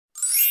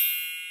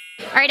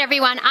All right,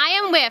 everyone, I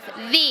am with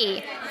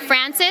the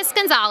Frances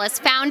Gonzalez,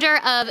 founder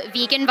of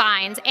Vegan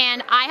Vines,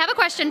 and I have a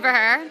question for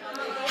her.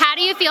 How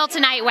do you feel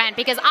tonight went?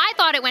 Because I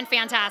thought it went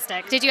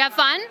fantastic. Did you have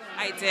fun?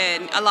 I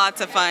did.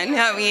 Lots of fun.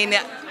 I mean,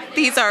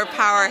 these are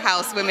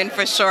powerhouse women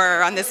for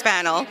sure on this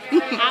panel.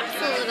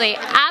 Absolutely.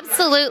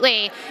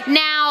 Absolutely.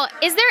 Now,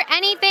 is there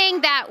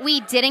anything that we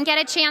didn't get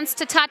a chance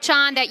to touch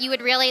on that you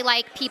would really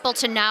like people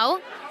to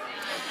know?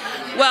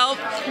 Well,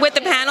 with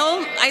the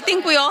panel, I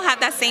think we all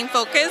have that same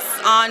focus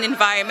on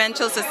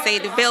environmental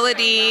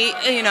sustainability,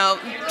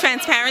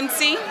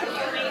 transparency.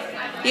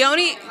 The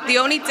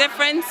only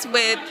difference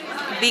with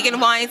vegan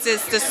wines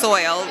is the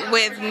soil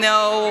with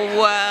no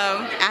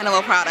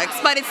animal products,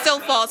 but it still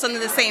falls under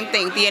the same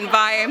thing, the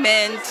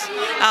environment,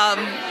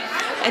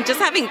 and just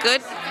having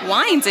good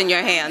wines in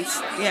your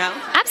hands. Yeah.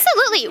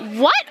 Absolutely.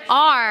 What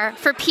are,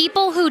 for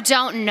people who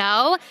don't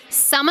know,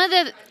 some of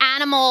the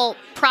animal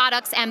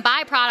products and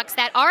byproducts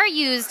that are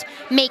used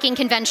making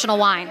conventional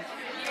wine?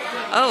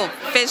 Oh,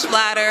 fish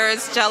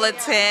bladders,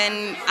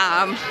 gelatin,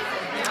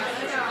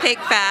 pig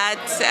fat,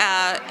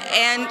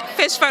 and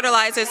fish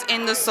fertilizers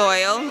in the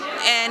soil,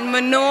 and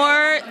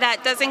manure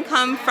that doesn't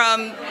come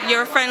from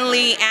your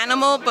friendly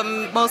animal, but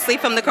mostly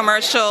from the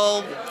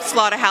commercial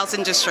slaughterhouse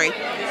industry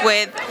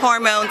with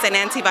hormones and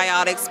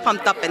antibiotics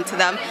pumped up into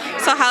them.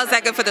 So how's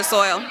that good for the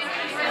soil?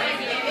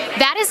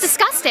 That is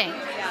disgusting.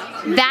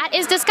 That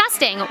is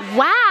disgusting.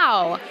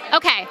 Wow.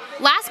 Okay,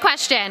 last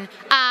question.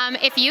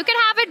 If you could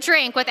have a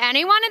drink with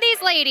any one of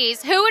these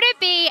ladies, who would it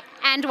be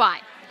and why?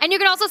 And you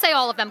can also say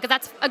all of them, because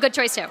that's a good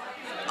choice too.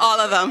 All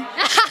of them.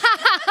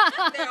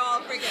 They're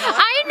all freaking awesome.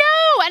 I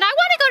know, and I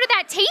want to go to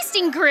that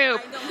tasting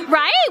group,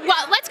 right?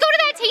 Well, let's go to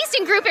that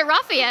tasting group at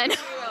Ruffian.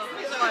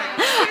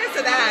 Cheers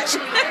to that.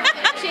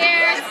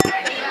 Cheers.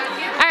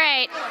 All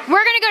right,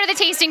 we're going to go to the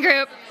tasting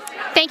group.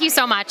 Thank you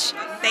so much.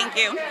 Thank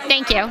you.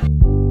 Thank you.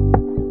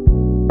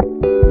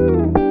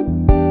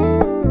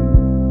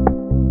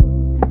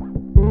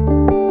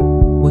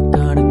 We're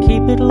gonna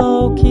keep it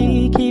low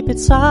key, keep it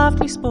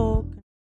softly spoken.